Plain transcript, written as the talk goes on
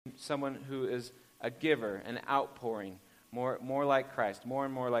someone who is a giver, an outpouring, more like Christ, more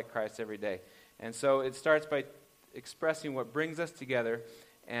and more like Christ every day. And so it starts by expressing what brings us together.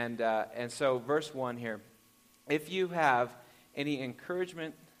 And so verse 1 here, if you have any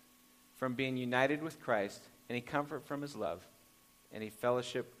encouragement from being united with Christ, any comfort from his love, any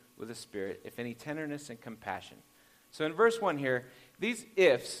fellowship with the Spirit, if any tenderness and compassion. So in verse 1 here, these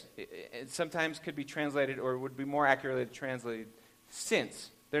ifs it sometimes could be translated, or would be more accurately translated,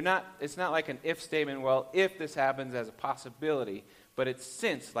 since. It's not like an if statement, well, if this happens as a possibility, but it's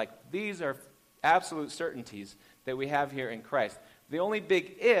since, like these are absolute certainties that we have here in Christ. The only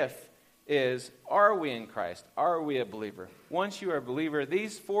big if is, are we in Christ? Are we a believer? Once you are a believer,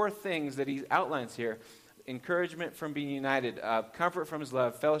 these four things that he outlines here, encouragement from being united, comfort from his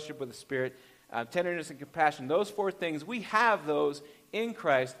love, fellowship with the Spirit, tenderness and compassion, those four things, we have those in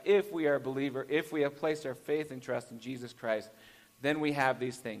Christ if we are a believer, if we have placed our faith and trust in Jesus Christ, then we have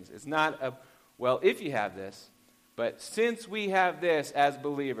these things. It's not a, well, if you have this, but since we have this as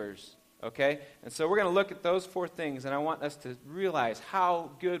believers, okay? And so we're going to look at those four things, and I want us to realize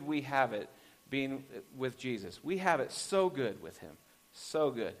how good we have it being with Jesus. We have it so good with him. So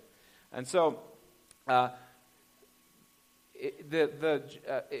good. And so,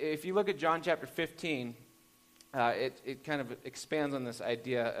 if you look at John chapter 15, it kind of expands on this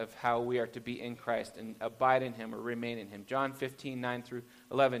idea of how we are to be in Christ and abide in him or remain in him. John 15, 9 through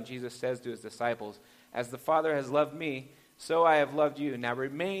 11, Jesus says to his disciples, as the Father has loved me, so I have loved you. Now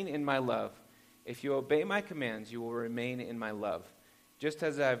remain in my love. If you obey my commands, you will remain in my love. Just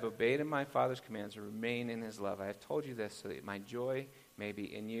as I have obeyed in my Father's commands, remain in his love. I have told you this so that my joy may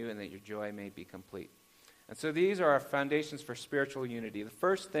be in you and that your joy may be complete. And so these are our foundations for spiritual unity. The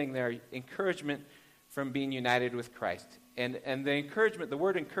first thing there, encouragement from being united with Christ. And the encouragement, the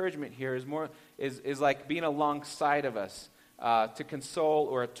word encouragement here is like being alongside of us, to console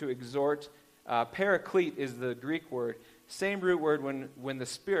or to exhort. Paraclete is the Greek word. Same root word when the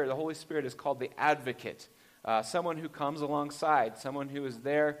Spirit, the Holy Spirit, is called the advocate. Someone who comes alongside, someone who is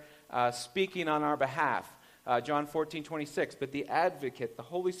there speaking on our behalf. John 14:26, but the advocate, the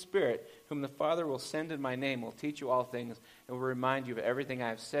Holy Spirit, whom the Father will send in my name, will teach you all things and will remind you of everything I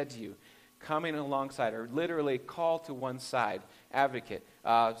have said to you. Coming alongside, or literally call to one side, advocate.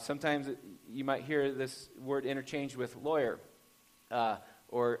 Sometimes you might hear this word interchanged with lawyer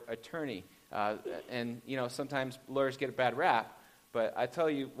or attorney. And, sometimes lawyers get a bad rap, but I tell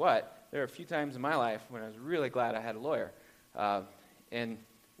you what, there are a few times in my life when I was really glad I had a lawyer. And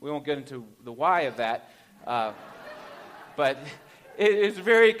we won't get into the why of that, but it is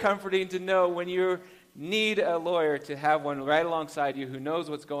very comforting to know when you need a lawyer to have one right alongside you who knows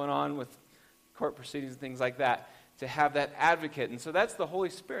what's going on with court proceedings and things like that, to have that advocate. And so that's the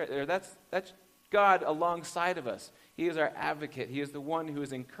Holy Spirit there. That's God alongside of us. He is our advocate. He is the one who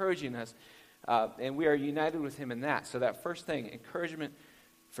is encouraging us, and we are united with him in that. So that first thing, encouragement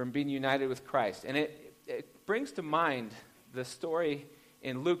from being united with Christ. And it brings to mind the story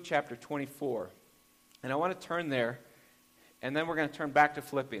in Luke chapter 24. And I want to turn there, and then we're going to turn back to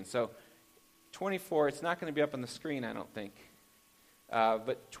Philippians. So 24, it's not going to be up on the screen, I don't think.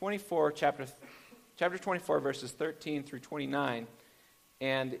 But 24, chapter 24, verses 13 through 29,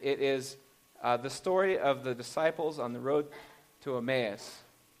 and it is the story of the disciples on the road to Emmaus.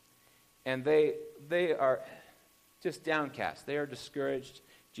 And they are just downcast. They are discouraged.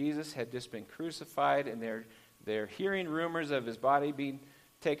 Jesus had just been crucified, and they're hearing rumors of his body being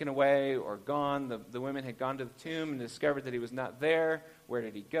taken away or gone. The women had gone to the tomb and discovered that he was not there. Where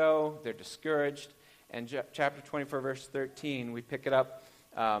did he go? They're discouraged. And chapter 24, verse 13, we pick it up.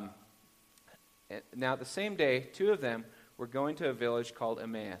 Now, the same day, two of them were going to a village called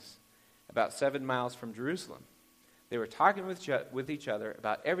Emmaus, about 7 miles from Jerusalem. They were talking with each other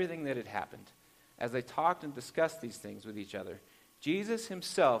about everything that had happened. As they talked and discussed these things with each other, Jesus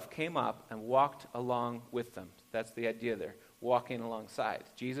himself came up and walked along with them. That's the idea there, walking alongside.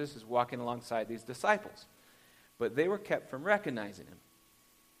 Jesus is walking alongside these disciples. But they were kept from recognizing him.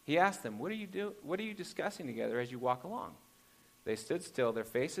 He asked them, what are you discussing together as you walk along? They stood still, their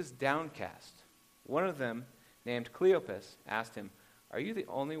faces downcast. One of them, named Cleopas, asked him, are you the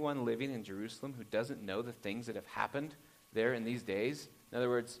only one living in Jerusalem who doesn't know the things that have happened there in these days? In other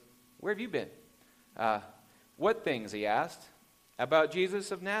words, where have you been? What things, he asked. About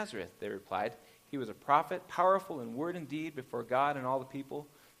Jesus of Nazareth, they replied. He was a prophet, powerful in word and deed before God and all the people.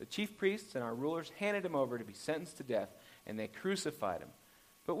 The chief priests and our rulers handed him over to be sentenced to death, and they crucified him.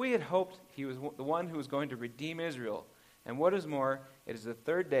 But we had hoped he was the one who was going to redeem Israel. And what is more, it is the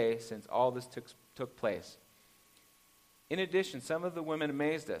third day since all this took place. In addition, some of the women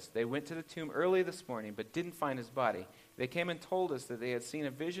amazed us. They went to the tomb early this morning, but didn't find his body. They came and told us that they had seen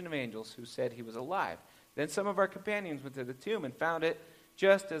a vision of angels who said he was alive. Then some of our companions went to the tomb and found it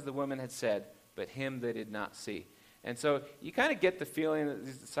just as the woman had said, but him they did not see. And so you kind of get the feeling that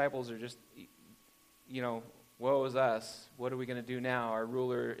these disciples are just, woe is us. What are we going to do now? Our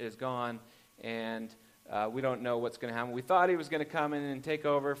ruler is gone, and we don't know what's going to happen. We thought he was going to come in and take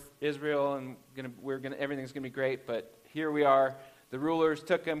over Israel, and everything's going to be great, but here we are. The rulers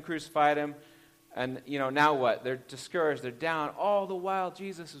took him, crucified him, and, now what? They're discouraged. They're down. All the while,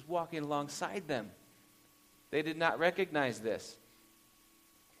 Jesus is walking alongside them. They did not recognize this.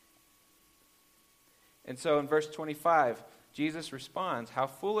 And so in verse 25, Jesus responds, "How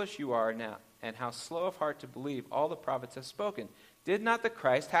foolish you are now, and how slow of heart to believe all the prophets have spoken. Did not the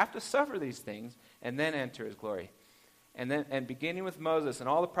Christ have to suffer these things and then enter his glory?" And beginning with Moses and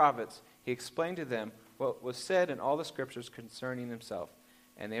all the prophets, he explained to them what was said in all the scriptures concerning himself.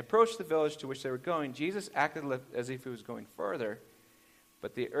 And they approached the village to which they were going. Jesus acted as if he was going further,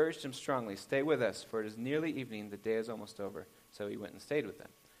 but they urged him strongly, "Stay with us, for it is nearly evening, the day is almost over." So he went and stayed with them.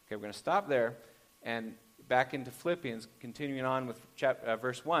 Okay, we're going to stop there and back into Philippians, continuing on with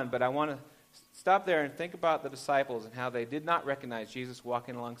verse 1. But I want to stop there and think about the disciples and how they did not recognize Jesus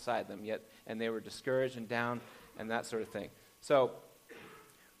walking alongside them yet, and they were discouraged and down and that sort of thing. So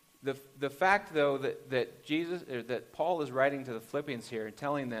the fact, though, that Paul is writing to the Philippians here and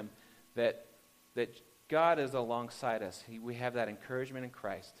telling them that God is alongside us. We have that encouragement in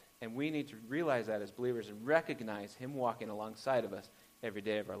Christ, and we need to realize that as believers and recognize him walking alongside of us every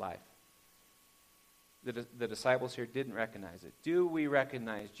day of our life. The disciples here didn't recognize it. Do we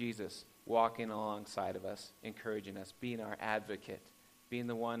recognize Jesus walking alongside of us, encouraging us, being our advocate, being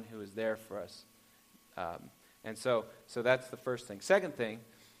the one who is there for us? And so that's the first thing. Second thing,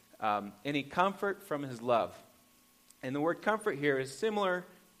 any comfort from his love. And the word comfort here is similar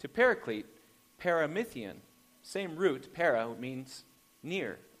to paraclete, paramithion. Same root, para means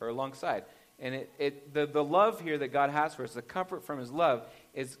near or alongside. And the love here that God has for us, the comfort from his love,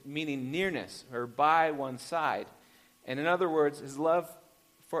 is meaning nearness or by one side. And in other words, his love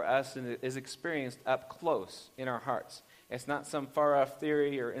for us is experienced up close in our hearts. It's not some far-off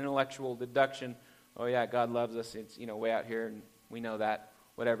theory or intellectual deduction. Oh yeah, God loves us. It's way out here and we know that,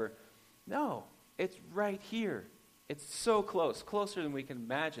 whatever. No, it's right here. It's so close, closer than we can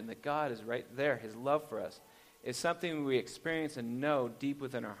imagine, that God is right there. His love for us is something we experience and know deep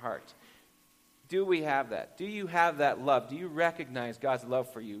within our heart. Do we have that? Do you have that love? Do you recognize God's love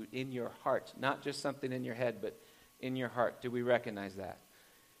for you in your heart? Not just something in your head, but in your heart. Do we recognize that?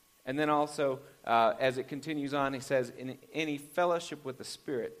 And then also, as it continues on, he says, in any fellowship with the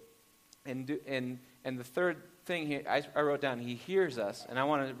Spirit. And the third thing here, I wrote down, he hears us. And I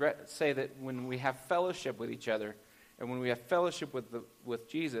want to say that when we have fellowship with each other, and when we have fellowship with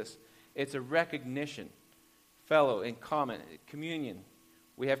Jesus, it's a recognition, fellow, in common, communion.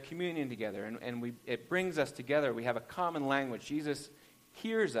 We have communion together, and it brings us together. We have a common language. Jesus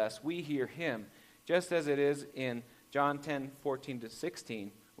hears us. We hear him. Just as it is in John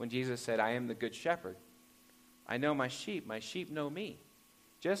 10:14-16, when Jesus said, "I am the good shepherd. I know my sheep know me.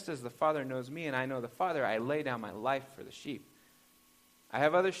 Just as the Father knows me, and I know the Father, I lay down my life for the sheep. I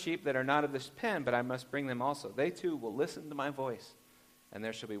have other sheep that are not of this pen, but I must bring them also. They too will listen to my voice, and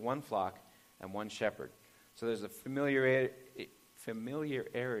there shall be one flock and one shepherd." So there's a familiarity,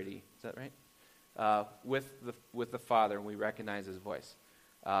 is that right? With the Father, and we recognize his voice.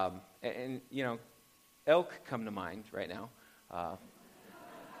 Elk come to mind right now. I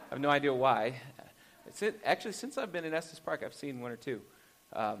have no idea why. Actually, since I've been in Estes Park, I've seen one or two.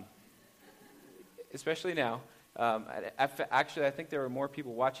 Especially now. Actually, I think there were more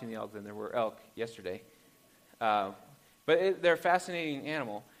people watching the elk than there were elk yesterday. But they're a fascinating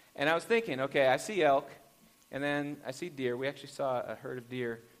animal. And I was thinking, okay, I see elk, and then I see deer. We actually saw a herd of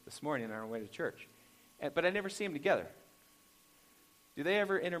deer this morning on our way to church. But I never see them together. Do they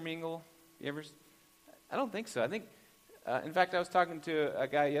ever intermingle? I don't think so. I think, in fact, I was talking to a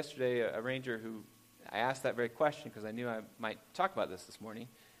guy yesterday, a ranger, who I asked that very question because I knew I might talk about this morning.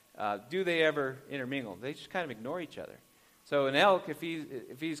 Do they ever intermingle? They just kind of ignore each other. So an elk,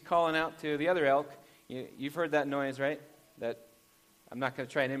 if he's calling out to the other elk, you've heard that noise, right? That I'm not going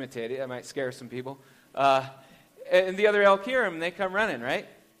to try and imitate it. I might scare some people. And the other elk hear him, and they come running, right?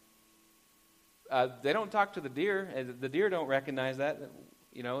 They don't talk to the deer. The deer don't recognize that.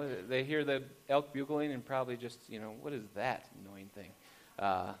 They hear the elk bugling and probably just, what is that annoying thing?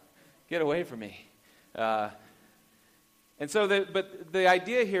 Get away from me. And so, but the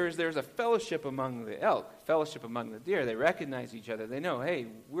idea here is there's a fellowship among the elk, fellowship among the deer. They recognize each other. They know, hey,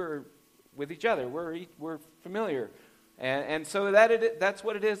 we're with each other. We're familiar. And so that's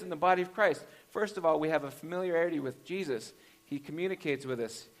what it is in the body of Christ. first of all, we have a familiarity with Jesus. He communicates with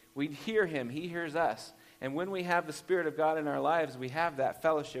us. We hear him. He hears us. And when we have the Spirit of God in our lives, we have that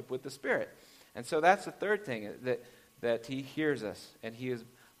fellowship with the Spirit. And so that's the third thing, that he hears us, and he is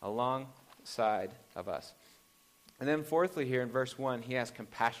alongside of us. And then fourthly here in verse 1, he has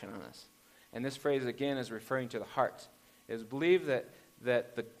compassion on us. And this phrase, again, is referring to the heart. It is believed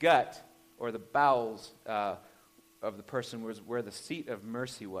that the gut or the bowels of the person was where the seat of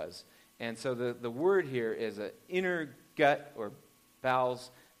mercy was. And so the word here is an inner gut or bowels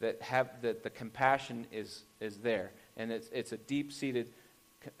that the compassion is there. And it's a deep-seated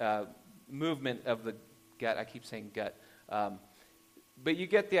movement of the gut. I keep saying gut. But you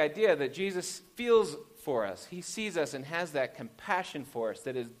get the idea that Jesus feels for us. He sees us and has that compassion for us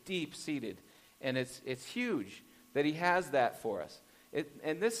that is deep-seated. And it's huge that he has that for us.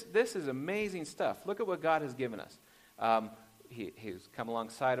 And this is amazing stuff. Look at what God has given us. He's come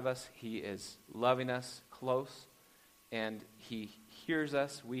alongside of us. He is loving us close. And he hears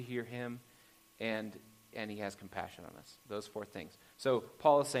us. We hear him. And he has compassion on us. Those four things. So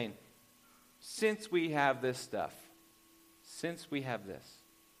Paul is saying, since we have this stuff, since we have this,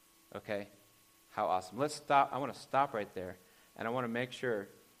 okay, how awesome. Let's stop. I want to stop right there. And I want to make sure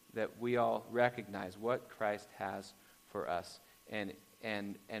that we all recognize what Christ has for us and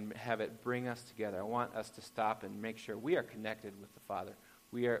have it bring us together. I want us to stop and make sure we are connected with the Father.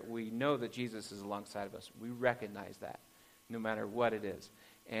 We know that Jesus is alongside of us. We recognize that, no matter what it is.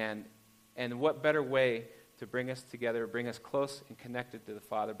 And what better way to bring us together, bring us close and connected to the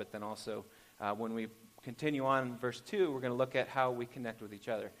Father, but then also when we continue on in verse 2, we're going to look at how we connect with each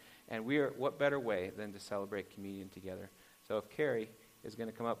other. And what better way than to celebrate communion together? So if Carrie is going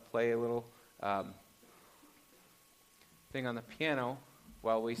to come up, play a little thing on the piano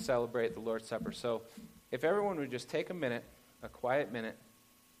while we celebrate the Lord's Supper. So if everyone would just take a minute, a quiet minute,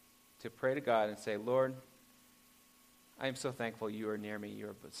 to pray to God and say, Lord, I am so thankful you are near me, you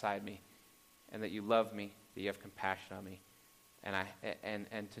are beside me, and that you love me, that you have compassion on me,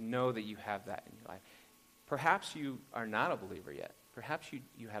 and to know that you have that in your life. Perhaps you are not a believer yet. Perhaps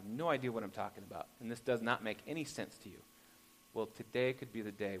you have no idea what I'm talking about, and this does not make any sense to you. Well, today could be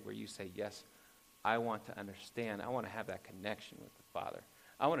the day where you say, yes, I want to understand. I want to have that connection with the Father.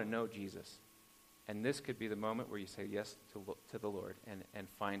 I want to know Jesus. And this could be the moment where you say yes to the Lord and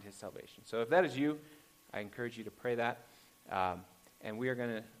find his salvation. So if that is you, I encourage you to pray that. And we are going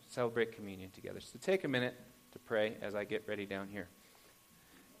to celebrate communion together. So take a minute to pray as I get ready down here.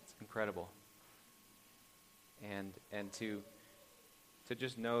 It's incredible. And to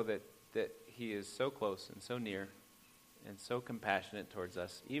just know that he is so close and so near and so compassionate towards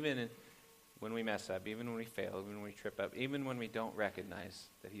us, even when we mess up, even when we fail, even when we trip up, even when we don't recognize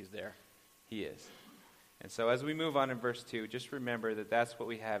that he's there, he is. And so as we move on in verse 2, just remember that that's what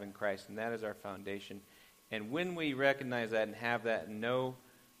we have in Christ, and that is our foundation. And when we recognize that and have that and know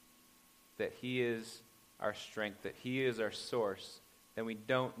that he is our strength, that he is our source, then we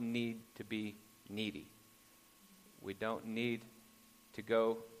don't need to be needy. We don't need to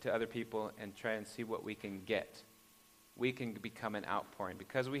go to other people and try and see what we can get. We can become an outpouring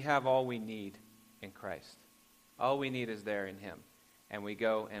because we have all we need in Christ. All we need is there in him. And we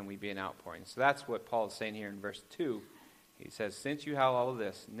go and we be an outpouring. So that's what Paul is saying here in verse 2. He says, since you have all of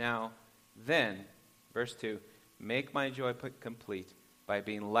this, now then, verse 2, make my joy complete by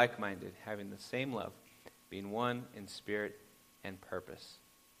being like-minded, having the same love, being one in spirit and purpose.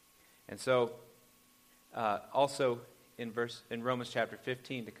 And so, also in Romans chapter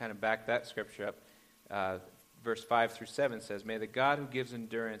 15, to kind of back that scripture up, verse 5 through 7 says, may the God who gives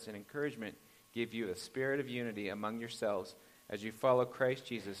endurance and encouragement give you a spirit of unity among yourselves as you follow Christ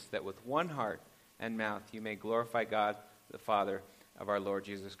Jesus, that with one heart and mouth you may glorify God the Father of our Lord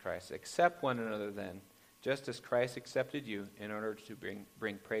Jesus Christ. Accept one another then, just as Christ accepted you in order to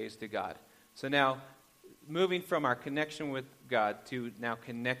bring praise to God. So now, moving from our connection with God to now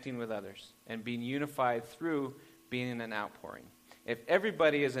connecting with others and being unified through being an outpouring. If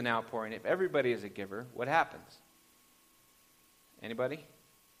everybody is an outpouring, if everybody is a giver, what happens? Anybody?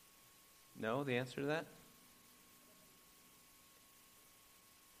 No, the answer to that?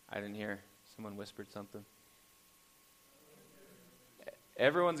 I didn't hear. Someone whispered something.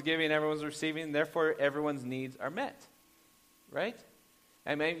 Everyone's giving, everyone's receiving, therefore everyone's needs are met. Right?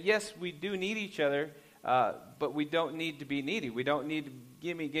 I mean, yes, we do need each other, but we don't need to be needy. We don't need to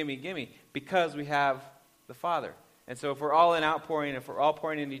gimme, because we have the Father. And so if we're all in outpouring, if we're all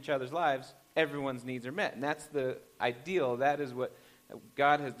pouring into each other's lives, everyone's needs are met. And that's the ideal. That is what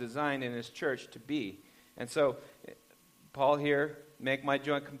God has designed in his church to be. And so Paul here, make my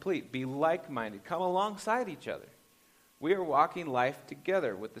joy complete. Be like-minded. Come alongside each other. We are walking life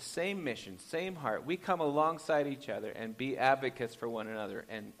together with the same mission, same heart. We come alongside each other and be advocates for one another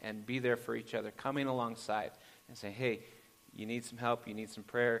and be there for each other, coming alongside and saying, hey, you need some help, you need some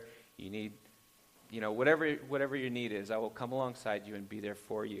prayer, you need, whatever your need is, I will come alongside you and be there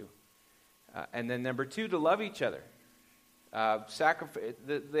for you. And then number 2, to love each other.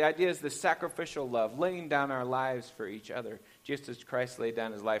 The idea is the sacrificial love, laying down our lives for each other, just as Christ laid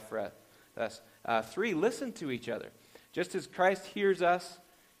down his life for us. 3, listen to each other. Just as Christ hears us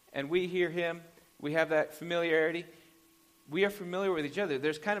and we hear him, we have that familiarity. We are familiar with each other.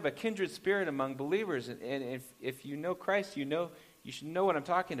 There's kind of a kindred spirit among believers. And if you know Christ, you should know what I'm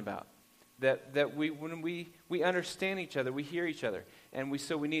talking about. That when we understand each other, we hear each other. And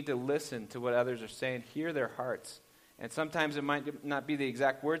so we need to listen to what others are saying, hear their hearts. And sometimes it might not be the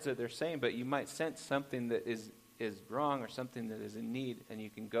exact words that they're saying, but you might sense something that is wrong or something that is in need, and you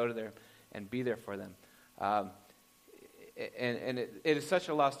can go to them and be there for them. And it is such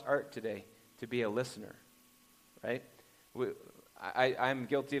a lost art today to be a listener, right? I'm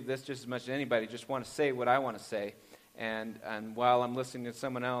guilty of this just as much as anybody. Just want to say what I want to say, and while I'm listening to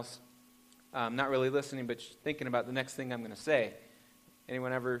someone else, I'm not really listening, but thinking about the next thing I'm going to say.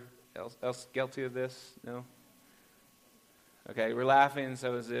 Anyone else guilty of this? No? Okay, we're laughing,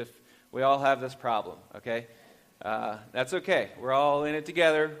 so as if we all have this problem, okay? That's okay. We're all in it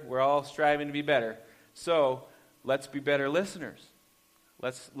together. We're all striving to be better. So let's be better listeners.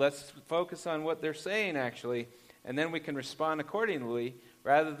 Let's focus on what they're saying, actually, and then we can respond accordingly,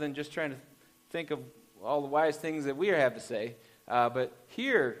 rather than just trying to think of all the wise things that we have to say, but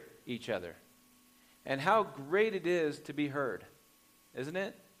hear each other. And how great it is to be heard, isn't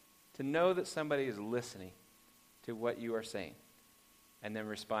it? To know that somebody is listening to what you are saying and then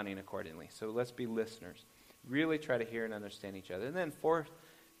responding accordingly. So let's be listeners. Really try to hear and understand each other. And then 4,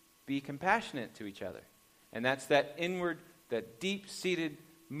 be compassionate to each other. And that's that inward, that deep-seated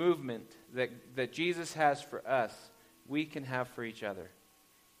movement that Jesus has for us, we can have for each other.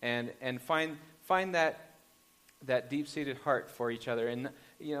 And find that deep-seated heart for each other. And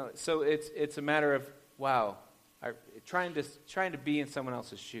so it's a matter of, wow, trying to be in someone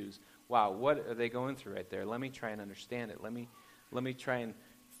else's shoes. Wow, what are they going through right there? Let me try and understand it. Let me try and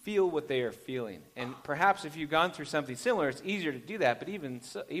feel what they are feeling. And perhaps if you've gone through something similar, it's easier to do that. But even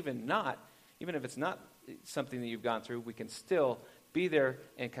if it's not something that you've gone through, we can still be there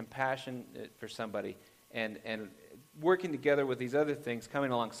in compassion for somebody and working together with these other things,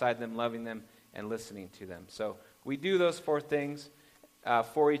 coming alongside them, loving them, and listening to them. So we do those 4 things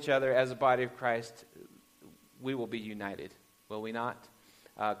for each other as a body of Christ. We will be united, will we not?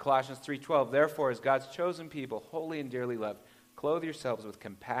 Colossians 3:12, therefore, as God's chosen people, holy and dearly loved, clothe yourselves with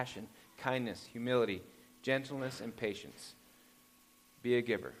compassion, kindness, humility, gentleness, and patience. Be a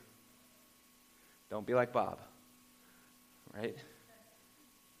giver. Don't be like Bob, right?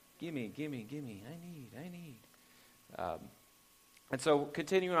 Gimme, I need. And so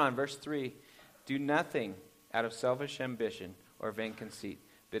continuing on, verse 3, do nothing out of selfish ambition or vain conceit,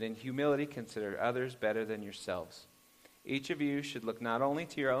 but in humility consider others better than yourselves. Each of you should look not only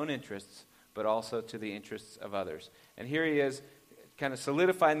to your own interests, but also to the interests of others. And here he is, kind of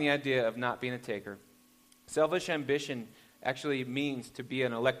solidifying the idea of not being a taker. Selfish ambition actually means to be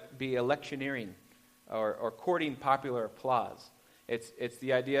electioneering or courting popular applause. It's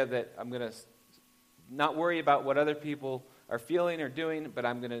the idea that I'm going to not worry about what other people are feeling or doing, but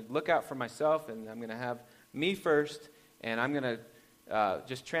I'm going to look out for myself, and I'm going to have me first, and I'm going to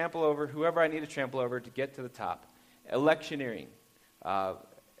just trample over whoever I need to trample over to get to the top. Electioneering, and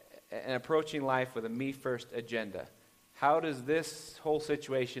approaching life with a me-first agenda. How does this whole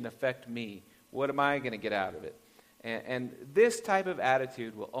situation affect me? What am I going to get out of it? And this type of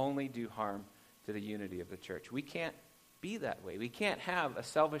attitude will only do harm to the unity of the church. We can't be that way. We can't have a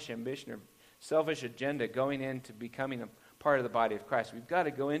selfish ambition or selfish agenda going into becoming a part of the body of Christ. We've got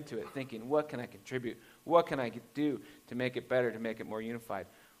to go into it thinking, what can I contribute? What can I do to make it better, to make it more unified?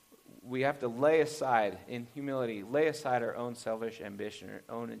 We have to lay aside, in humility, our own selfish ambition,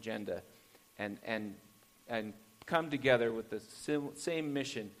 our own agenda, and come together with the same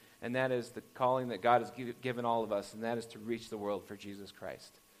mission, and that is the calling that God has given all of us, and that is to reach the world for Jesus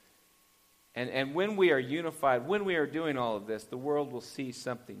Christ. And when we are unified, when we are doing all of this, the world will see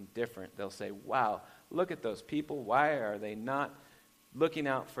something different. They'll say, wow, look at those people. Why are they not looking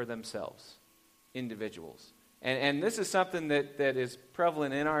out for themselves, individuals? And this is something that is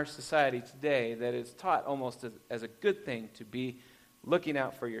prevalent in our society today, that is taught almost as a good thing, to be looking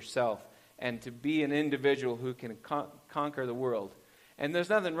out for yourself and to be an individual who can conquer the world. And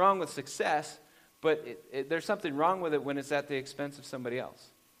there's nothing wrong with success, but there's something wrong with it when it's at the expense of somebody else.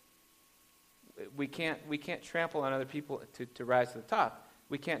 we can't trample on other people to rise to the top.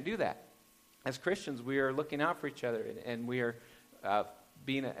 We can't do that. As Christians, we are looking out for each other, and we are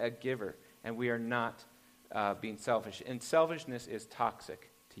being a giver, and we are not being selfish. And selfishness is toxic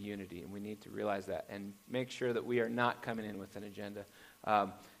to unity, and we need to realize that and make sure that we are not coming in with an agenda.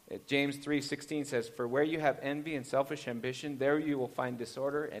 James 3:16 says, "For where you have envy and selfish ambition, there you will find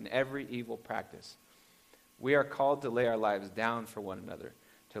disorder and every evil practice." We are called to lay our lives down for one another,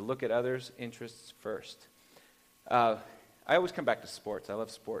 to look at others' interests first. I always come back to sports. I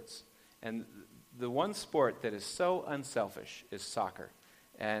love sports. And the one sport that is so unselfish is soccer.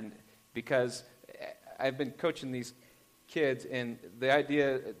 And because I've been coaching these kids, and the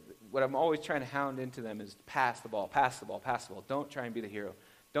idea, what I'm always trying to hound into them is pass the ball, pass the ball, pass the ball. Don't try and be the hero.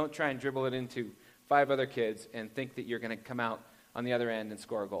 Don't try and dribble it into 5 other kids and think that you're going to come out on the other end and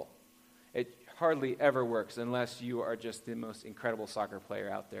score a goal. It hardly ever works unless you are just the most incredible soccer player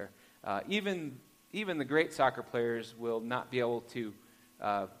out there. Even the great soccer players will not be able to,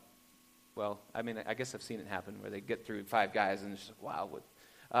 I guess I've seen it happen where they get through 5 guys and it's just, wow.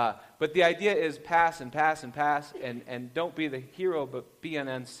 But the idea is pass and pass and pass, and don't be the hero, but be an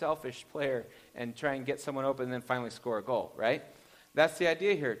unselfish player and try and get someone open and then finally score a goal, right? That's the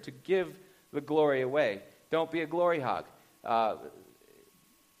idea here, to give the glory away. Don't be a glory hog.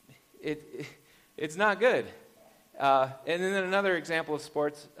 It's not good. And then another example of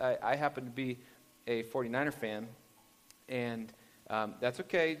sports, I happen to be a 49er fan, and that's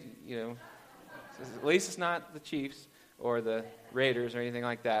okay, at least it's not the Chiefs or the Raiders or anything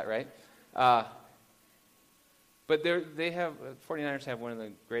like that, right? But 49ers have one of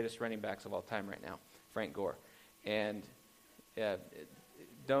the greatest running backs of all time right now, Frank Gore. And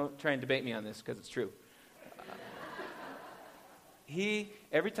don't try and debate me on this because it's true.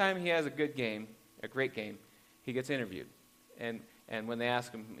 Every time he has a good game, a great game, he gets interviewed. And when they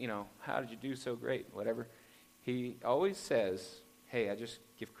ask him, how did you do so great, whatever, he always says, hey, I just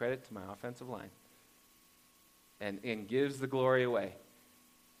give credit to my offensive line. And gives the glory away.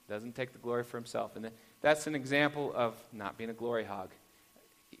 Doesn't take the glory for himself. And that's an example of not being a glory hog.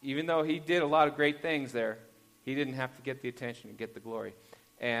 Even though he did a lot of great things there, he didn't have to get the attention and get the glory.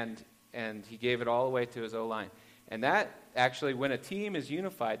 And he gave it all away to his O-line. And that, actually, when a team is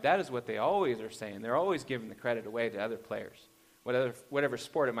unified, that is what they always are saying. They're always giving the credit away to other players, whatever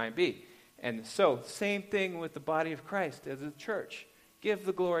sport it might be. And so, same thing with the body of Christ as a church. Give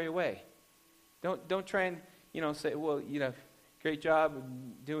the glory away. Don't try and say, well, great job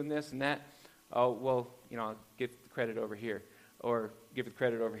doing this and that. Oh, well, I'll give the credit over here. Or give the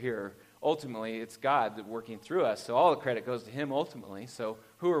credit over here. Or ultimately, it's God that working through us, so all the credit goes to Him ultimately. So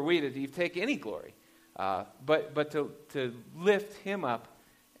who are we to take any glory? But to lift Him up,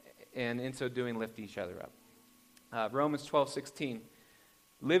 and in so doing, lift each other up. Romans 12:16,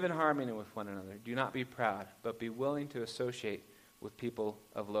 live in harmony with one another. Do not be proud, but be willing to associate with people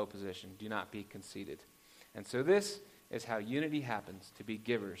of low position. Do not be conceited. And so this is how unity happens, to be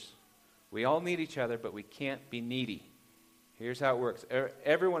givers. We all need each other, but we can't be needy. Here's how it works.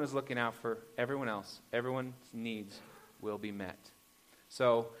 Everyone is looking out for everyone else. Everyone's needs will be met.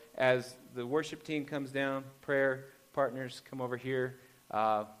 So as the worship team comes down, prayer partners come over here,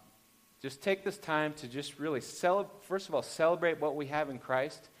 just take this time to just really, first of all, celebrate what we have in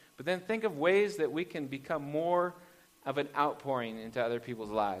Christ, but then think of ways that we can become more of an outpouring into other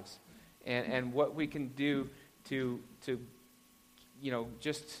people's lives. And what we can do to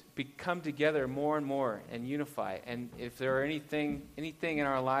just come together more and more and unify. And if there are anything in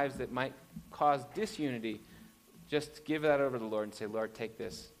our lives that might cause disunity, just give that over to the Lord and say, Lord, take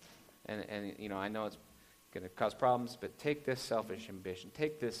this. And I know it's going to cause problems, but take this selfish ambition.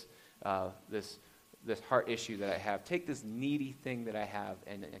 Take this heart issue that I have. Take this needy thing that I have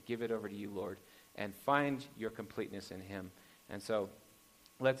and give it over to you, Lord, and find your completeness in Him. And so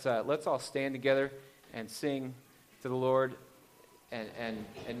let's all stand together and sing to the Lord and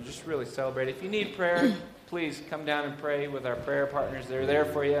just really celebrate. If you need prayer, please come down and pray with our prayer partners. They're there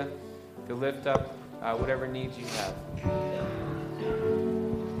for you to lift up whatever needs you have.